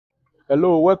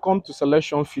Hello, welcome to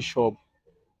Selection Fish Hub.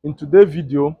 In today's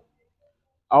video,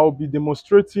 I'll be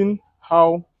demonstrating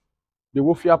how the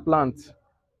Woffia plant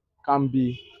can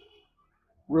be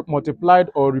multiplied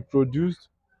or reproduced,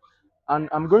 and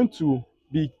I'm going to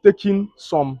be taking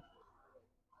some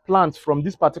plants from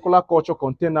this particular culture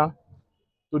container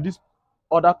to this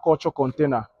other culture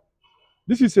container.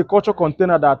 This is a culture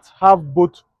container that have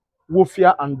both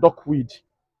Woffia and duckweed,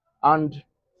 and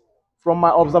from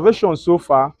my observation so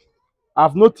far,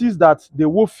 I've noticed that the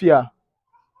Woffia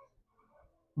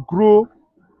grow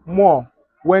more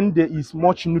when there is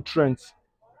much nutrients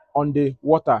on the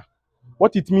water.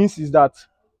 What it means is that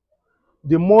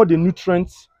the more the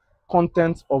nutrients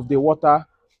content of the water,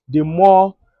 the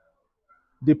more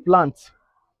the plant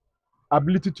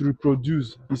ability to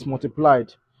reproduce is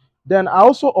multiplied. Then I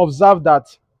also observed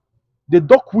that the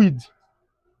duckweed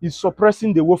is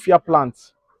suppressing the Woffia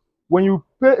plant. When you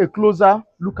pay a closer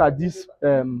look at this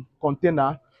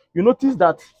container, you notice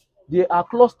that there are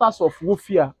clusters of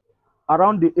Woffia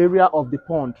around the area of the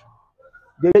pond.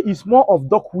 There is more of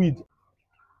duckweed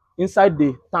inside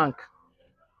the tank.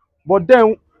 But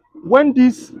then when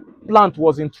this plant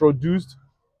was introduced,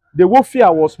 the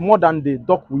Woffia was more than the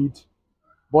duckweed.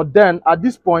 But then at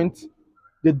this point,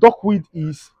 the duckweed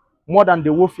is more than the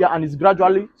Woffia and is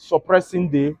gradually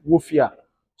suppressing the Woffia.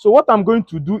 So what I'm going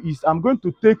to do is I'm going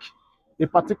to take a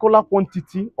particular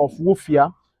quantity of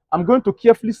Woffia. I'm going to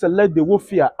carefully select the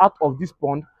Woffia out of this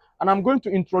pond, and I'm going to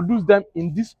introduce them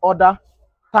in this other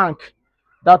tank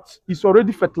that is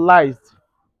already fertilized.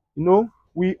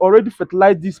 We already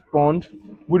fertilized this pond.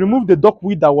 We removed the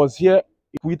duckweed that was here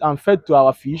with and fed to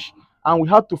our fish, and we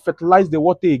had to fertilize the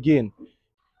water again.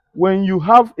 When you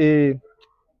have a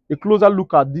closer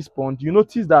look at this pond, you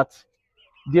notice that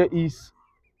there is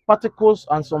particles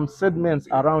and some sediments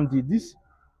around it. These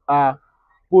are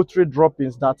poultry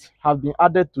droppings that have been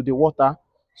added to the water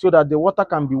so that the water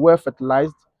can be well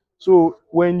fertilized. So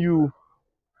when you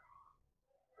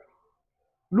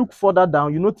look further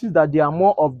down, you notice that there are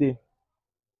more of the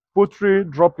poultry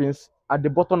droppings at the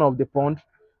bottom of the pond,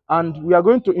 and we are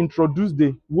going to introduce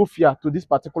the Woffia to this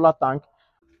particular tank.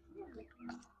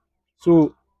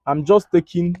 So I'm just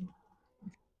taking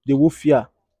the Woffia.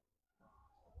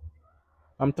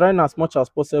 I'm trying as much as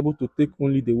possible to take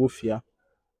only the Woffia.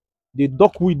 The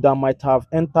duckweed that might have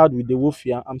entered with the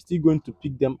Woffia, I'm still going to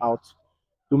pick them out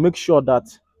to make sure that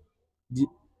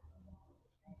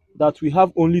we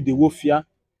have only the Woffia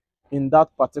in that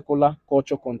particular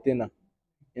culture container,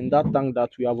 in that tank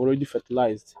that we have already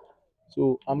fertilized.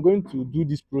 So I'm going to do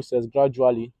this process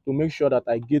gradually to make sure that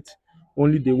I get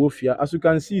only the Woffia. As you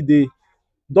can see, the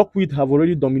duckweed have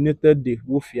already dominated the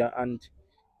Woffia and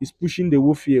is pushing the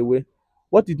Woffia away.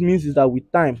 What it means is that with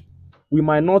time, we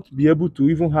might not be able to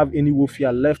even have any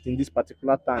Woffia left in this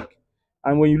particular tank.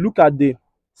 And when you look at the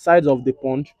sides of the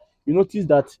pond, you notice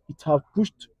that it have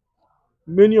pushed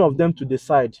many of them to the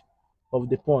side of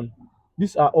the pond.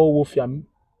 These are all Woffia,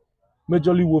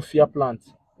 majorly Woffia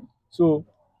plants. So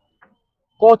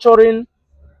culturing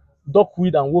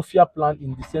duckweed and Woffia plant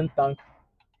in the same tank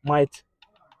might,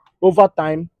 over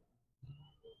time,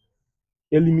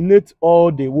 eliminate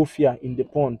all the Woffia in the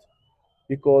pond,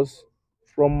 because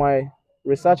from my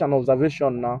research and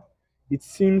observation now, it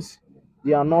seems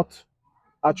they are not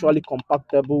actually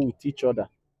compatible with each other.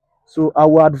 So I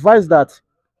will advise that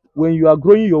when you are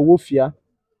growing your Woffia,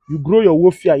 you grow your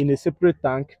Woffia in a separate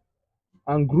tank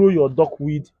and grow your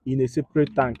duckweed in a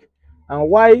separate tank. And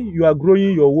while you are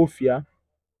growing your Woffia,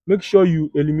 make sure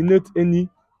you eliminate any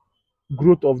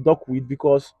growth of duckweed,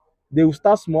 because they will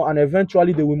start small and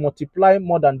eventually they will multiply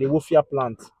more than the Woffia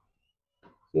plant.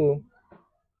 So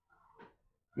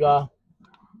we are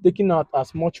taking out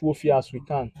as much Woffia as we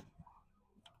can.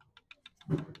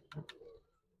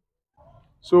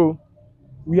 So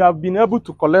we have been able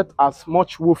to collect as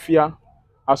much Woffia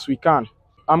as we can.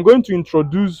 I'm going to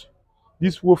introduce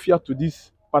this Woffia to this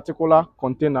particular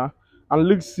container, and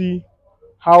let's see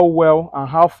how well and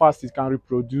how fast it can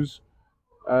reproduce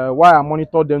while I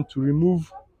monitor them to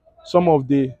remove some of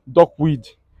the duckweed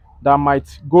that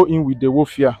might go in with the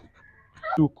Woffia.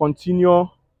 To continue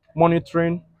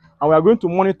monitoring, and we are going to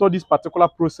monitor this particular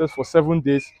process for 7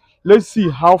 days. Let's see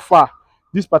how far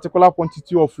this particular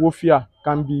quantity of Woffia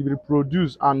can be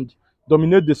reproduced and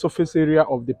dominate the surface area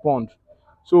of the pond.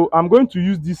 So I'm going to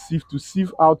use this sieve to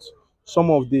sieve out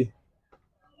some of the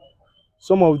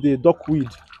duckweed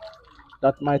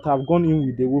that might have gone in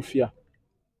with the Woffia.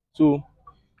 So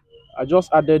I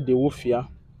just added the Woffia,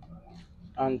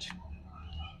 and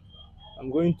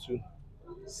I'm going to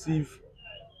sieve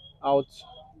out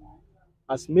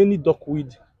as many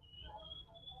duckweed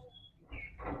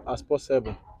as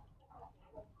possible.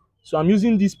 So I'm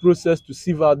using this process to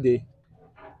sieve out the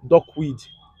duckweed,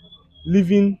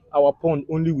 leaving our pond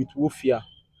only with Woffia.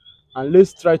 And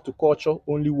let's try to culture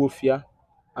only Woffia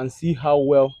and see how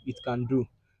well it can do.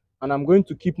 And I'm going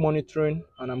to keep monitoring,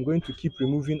 and I'm going to keep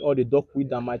removing all the duckweed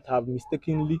that might have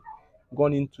mistakenly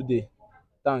gone into the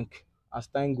tank as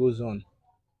time goes on.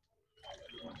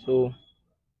 So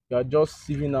you are just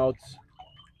sieving out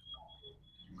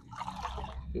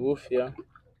the Woffia.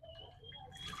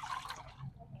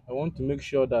 I want to make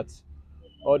sure that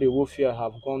all the Woffia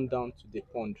have gone down to the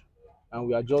pond and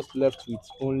we are just left with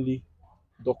only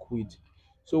duckweed.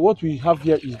 So what we have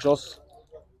here is just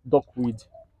duckweed.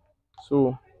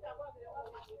 So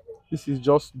this is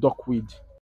just duckweed.